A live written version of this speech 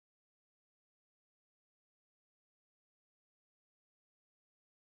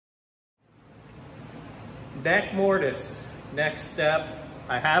neck mortise, next step.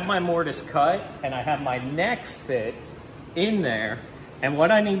 I have my mortise cut and I have my neck fit in there. And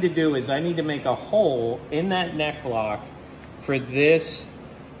what I need to do is I need to make a hole in that neck block for this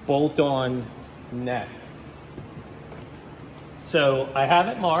bolt-on neck. So I have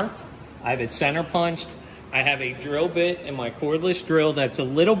it marked, I have it center punched, I have a drill bit and my cordless drill that's a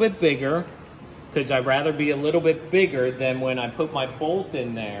little bit bigger because I'd rather be a little bit bigger than when I put my bolt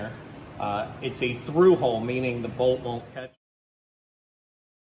in there. It's a through hole, meaning the bolt won't catch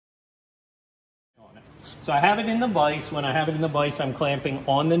on it. So I have it in the vise. When I have it in the vise, I'm clamping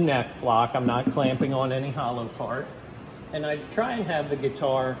on the neck block. I'm not clamping on any hollow part. And I try and have the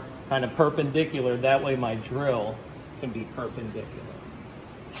guitar kind of perpendicular. That way my drill can be perpendicular.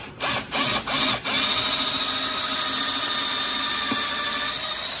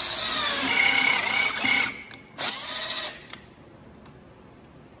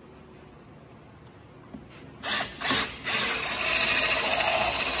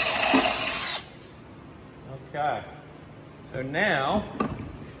 Okay, so now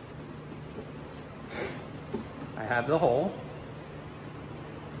I have the hole.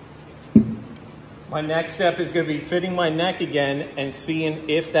 My next step is going to be fitting my neck again and seeing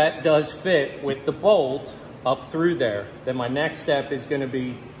if that does fit with the bolt up through there. Then my next step is going to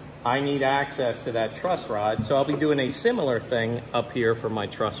be, I need access to that truss rod. So I'll be doing a similar thing up here for my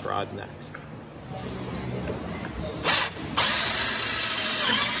truss rod next.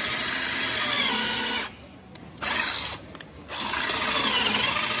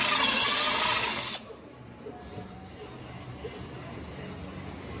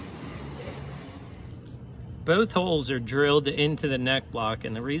 Both holes are drilled into the neck block,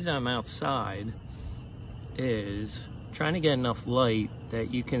 and the reason I'm outside is trying to get enough light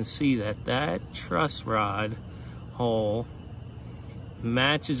that you can see that that truss rod hole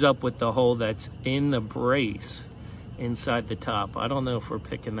matches up with the hole that's in the brace inside the top. I don't know if we're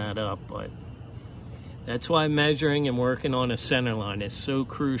picking that up, but that's why measuring and working on a center line is so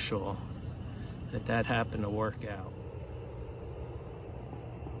crucial that that happened to work out.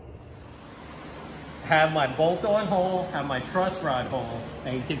 Have my bolt-on hole, have my truss rod hole,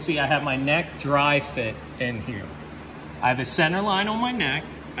 and you can see I have my neck dry fit in here. I have a center line on my neck,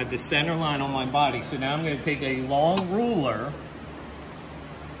 I have the center line on my body. So now I'm going to take a long ruler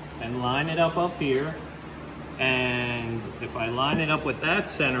and line it up here. And if I line it up with that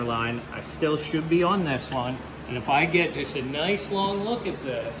center line, I still should be on this one. And if I get just a nice long look at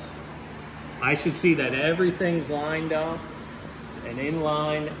this, I should see that everything's lined up and in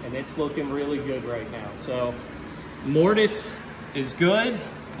line, and it's looking really good right now. So mortise is good,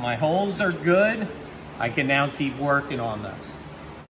 my holes are good. I can now keep working on this.